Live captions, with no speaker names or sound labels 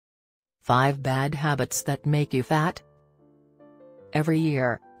5 Bad Habits That Make You Fat. Every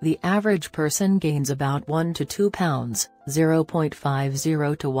year, the average person gains about 1 to 2 pounds,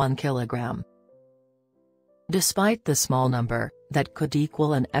 0.50 to 1 kilogram. Despite the small number, that could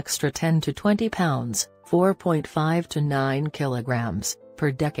equal an extra 10 to 20 pounds, 4.5 to 9 kilograms,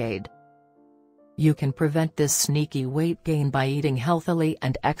 per decade. You can prevent this sneaky weight gain by eating healthily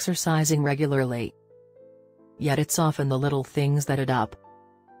and exercising regularly. Yet it's often the little things that add up.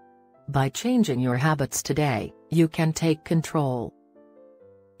 By changing your habits today, you can take control.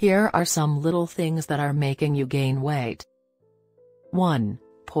 Here are some little things that are making you gain weight. 1.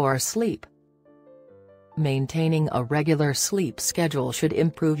 Poor sleep. Maintaining a regular sleep schedule should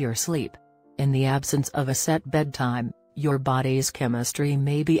improve your sleep. In the absence of a set bedtime, your body's chemistry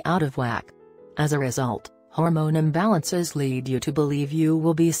may be out of whack. As a result, hormone imbalances lead you to believe you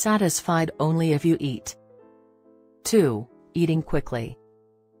will be satisfied only if you eat. 2. Eating quickly.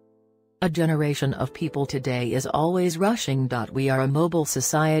 A generation of people today is always rushing. We are a mobile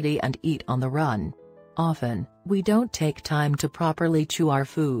society and eat on the run. Often, we don't take time to properly chew our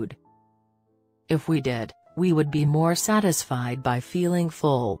food. If we did, we would be more satisfied by feeling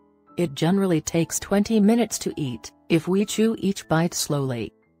full. It generally takes 20 minutes to eat, if we chew each bite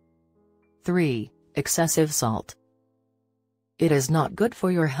slowly. 3. Excessive salt. It is not good for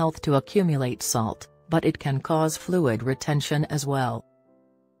your health to accumulate salt, but it can cause fluid retention as well.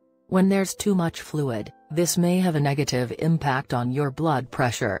 When there's too much fluid, this may have a negative impact on your blood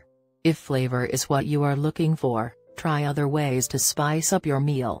pressure. If flavor is what you are looking for, try other ways to spice up your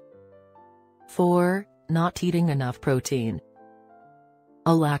meal. 4. Not eating enough protein.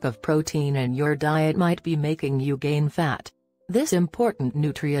 A lack of protein in your diet might be making you gain fat. This important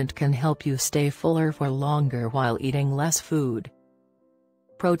nutrient can help you stay fuller for longer while eating less food.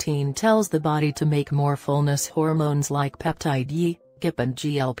 Protein tells the body to make more fullness hormones like peptide E, GIP and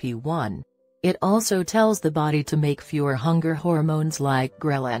GLP-1. It also tells the body to make fewer hunger hormones like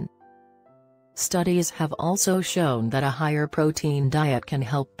ghrelin. Studies have also shown that a higher protein diet can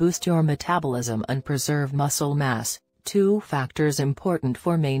help boost your metabolism and preserve muscle mass, 2 factors important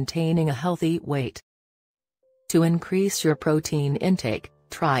for maintaining a healthy weight. To increase your protein intake,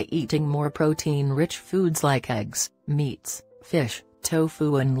 try eating more protein-rich foods like eggs, meats, fish,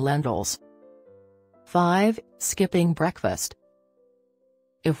 tofu and lentils. 5. Skipping breakfast.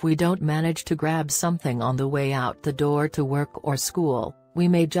 If we don't manage to grab something on the way out the door to work or school, we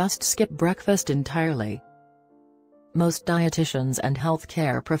may just skip breakfast entirely. Most dietitians and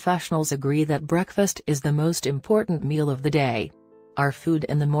healthcare professionals agree that breakfast is the most important meal of the day. Our food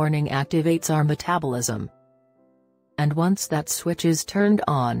in the morning activates our metabolism. And once that switch is turned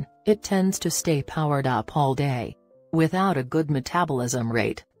on, it tends to stay powered up all day. Without a good metabolism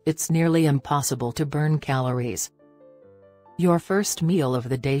rate, it's nearly impossible to burn calories. Your first meal of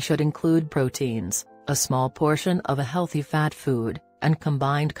the day should include proteins, a small portion of a healthy fat food, and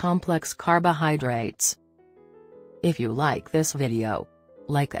combined complex carbohydrates. If you like this video,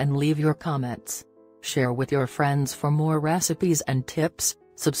 like and leave your comments. Share with your friends for more recipes and tips,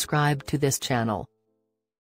 subscribe to this channel.